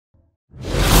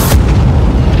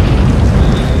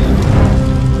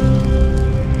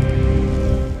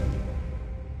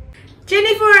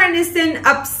Aniston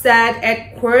upset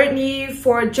at Courteney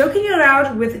for joking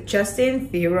around with Justin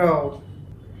Theroux.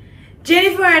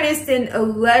 Jennifer Aniston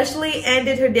allegedly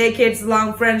ended her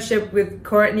decades-long friendship with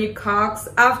Courteney Cox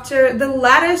after the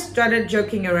latter started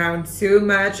joking around too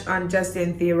much on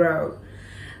Justin Theroux.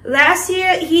 Last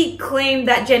year, he claimed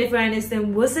that Jennifer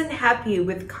Aniston wasn't happy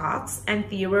with Cox and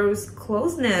Theroux's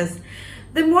closeness.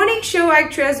 The morning show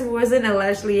actress wasn't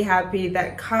allegedly happy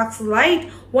that Cox liked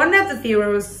one of the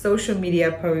Theroux's social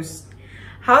media posts.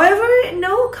 However,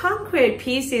 no concrete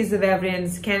pieces of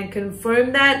evidence can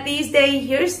confirm that these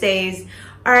hearsays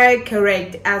are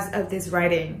correct as of this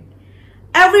writing.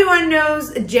 Everyone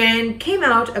knows Jen came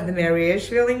out of the marriage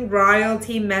feeling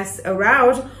royalty mess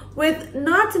around with,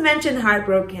 not to mention,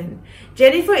 heartbroken.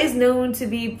 Jennifer is known to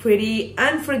be pretty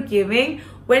unforgiving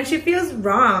when she feels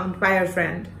wronged by her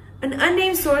friend. An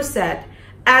unnamed source said,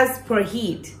 as per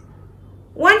Heat.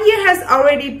 1 year has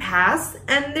already passed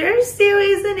and there still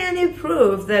isn't any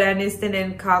proof that Aniston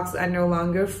and Cox are no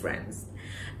longer friends.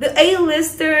 The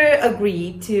A-lister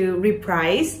agreed to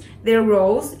reprise their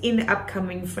roles in the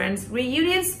upcoming Friends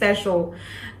reunion special.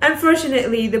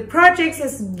 Unfortunately, the project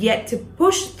has yet to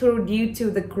push through due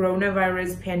to the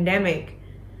coronavirus pandemic.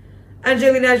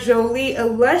 Angelina Jolie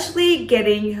allegedly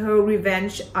getting her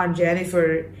revenge on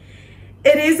Jennifer.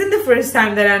 It isn't the first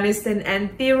time that Aniston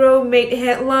and Theroux made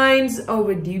headlines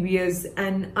over dubious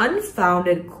and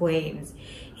unfounded claims.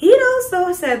 He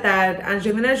also said that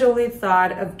Angelina Jolie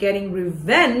thought of getting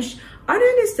revenge on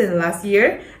Aniston last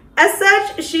year. As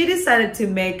such, she decided to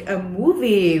make a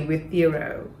movie with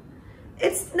Theroux.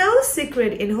 It's no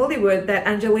secret in Hollywood that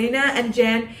Angelina and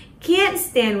Jen can't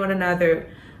stand one another,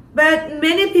 but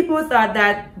many people thought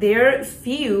that their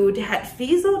feud had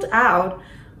fizzled out.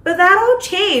 But that all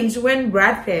changed when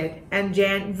Brad Pitt and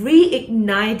Jen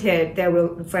reignited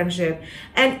their friendship,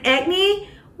 and Courteney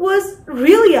was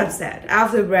really upset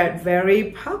after Brad very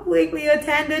publicly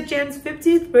attended Jen's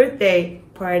 50th birthday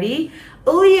party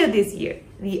earlier this year,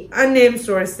 the unnamed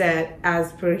source said,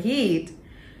 as per Heat.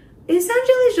 Is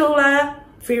Angelina Jolie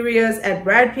furious at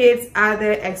Brad Pitt's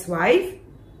other ex-wife?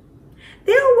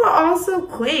 There were also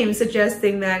claims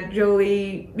suggesting that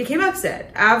Jolie became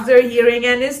upset after hearing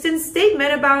Aniston's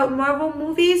statement about Marvel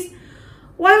movies.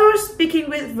 While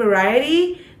speaking with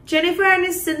Variety, Jennifer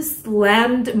Aniston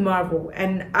slammed Marvel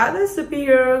and other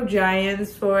superhero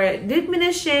giants for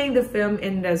diminishing the film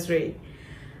industry.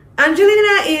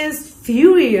 Angelina is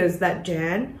furious that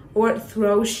Jen would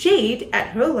throw shade at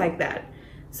her like that.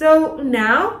 So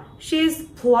now she's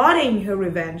plotting her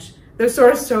revenge, the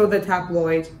source told the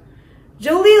tabloid.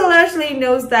 Jolie allegedly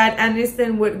knows that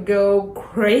Aniston would go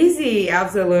crazy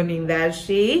after learning that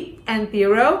she and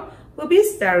Theroux will be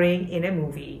starring in a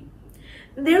movie.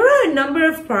 There are a number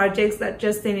of projects that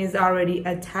Justin is already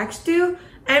attached to,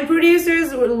 and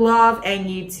producers would love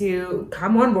Angie to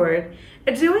come on board.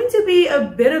 It's going to be a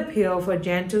bitter pill for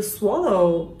Jen to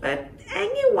swallow, but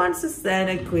Angie wants to send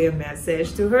a clear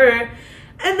message to her,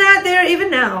 and that they're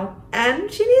even now,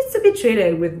 and she needs to be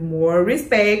treated with more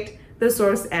respect, the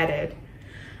source added.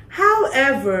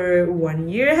 However, 1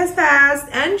 year has passed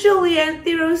and Jolie and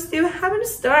Theroux still haven't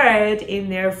starred in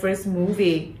their first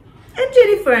movie. And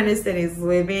Jennifer Aniston is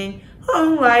living her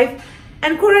own life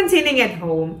and quarantining at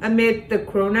home amid the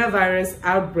coronavirus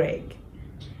outbreak.